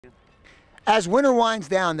As winter winds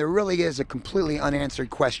down, there really is a completely unanswered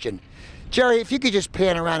question. Jerry, if you could just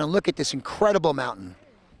pan around and look at this incredible mountain.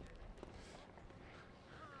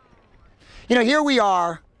 You know, here we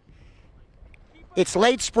are. It's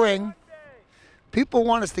late spring. People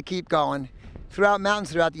want us to keep going throughout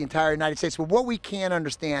mountains throughout the entire United States. But what we can't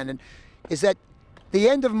understand is that the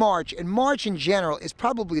end of March, and March in general, is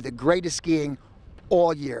probably the greatest skiing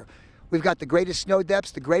all year. We've got the greatest snow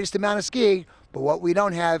depths, the greatest amount of skiing, but what we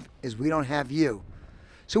don't have is we don't have you.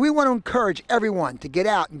 So we want to encourage everyone to get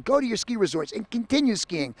out and go to your ski resorts and continue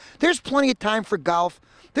skiing. There's plenty of time for golf.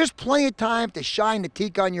 There's plenty of time to shine the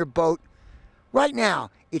teak on your boat. Right now,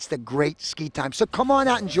 it's the great ski time. So come on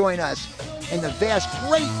out and join us in the vast,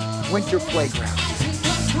 great winter playground.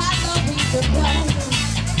 Try